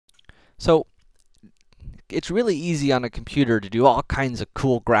So it's really easy on a computer to do all kinds of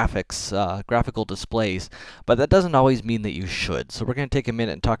cool graphics, graphical displays, but that doesn't always mean that you should. So we're going to take a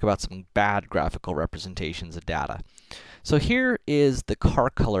minute and talk about some bad graphical representations of data. So here is the car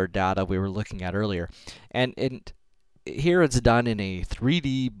color data we were looking at earlier, and here it's done in a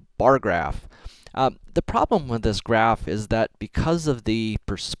 3D bar graph. The problem with this graph is that because of the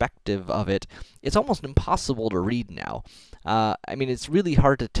perspective of it, it's almost impossible to read now. I mean, it's really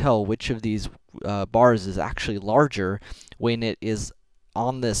hard to tell which of these bars is actually larger when it is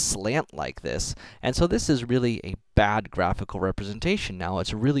on this slant like this. And so this is really a bad graphical representation now.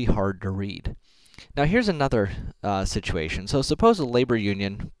 It's really hard to read. Now here's another situation. So suppose a labor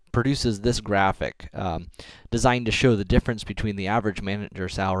union produces this graphic designed to show the difference between the average manager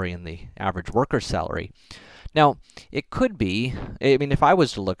salary and the average worker salary. Now, it could be, I mean, if I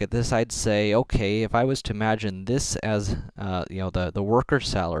was to look at this, I'd say, okay, if I was to imagine this as, the worker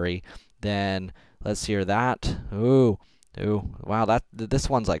salary, then let's hear that. Ooh, wow, this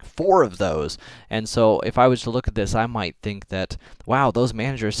one's like 4 of those. And so if I was to look at this, I might think that, wow, those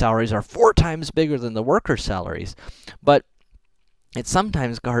manager salaries are 4 times bigger than the worker salaries. But it's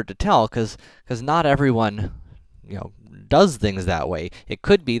sometimes hard to tell because not everyone, does things that way. It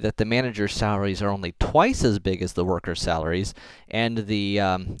could be that the manager's salaries are only twice as big as the worker's salaries, and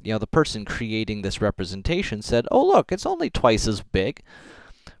the person creating this representation said, "Oh, look, it's only twice as big,"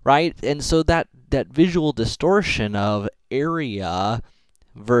 right? And so that visual distortion of area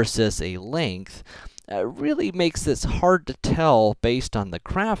versus a length really makes this hard to tell based on the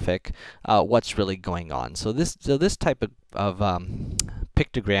graphic what's really going on. So this type of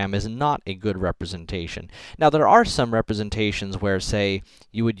pictogram is not a good representation. Now there are some representations where, say,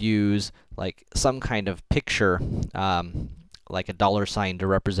 you would use like some kind of picture, like a dollar sign to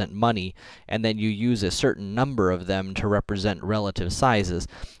represent money, and then you use a certain number of them to represent relative sizes,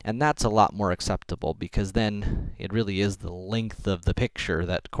 and that's a lot more acceptable because then it really is the length of the picture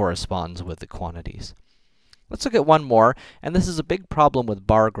that corresponds with the quantities. Let's look at one more, and this is a big problem with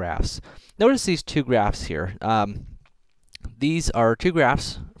bar graphs. Notice these 2 graphs here. These are 2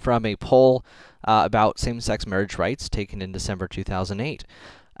 graphs from a poll about same-sex marriage rights taken in December 2008.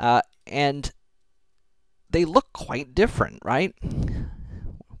 And they look quite different, right?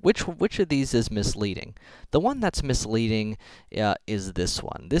 Which of these is misleading? The one that's misleading is this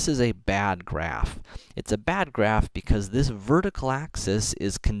one. This is a bad graph. It's a bad graph because this vertical axis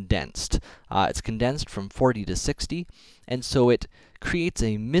is condensed. It's condensed from 40 to 60, and so it creates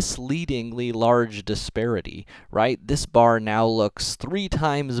a misleadingly large disparity, right? This bar now looks 3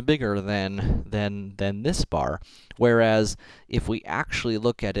 times bigger than this bar, whereas if we actually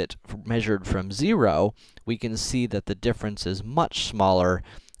look at it measured from 0, we can see that the difference is much smaller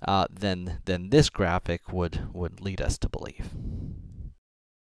than this graphic would lead us to believe.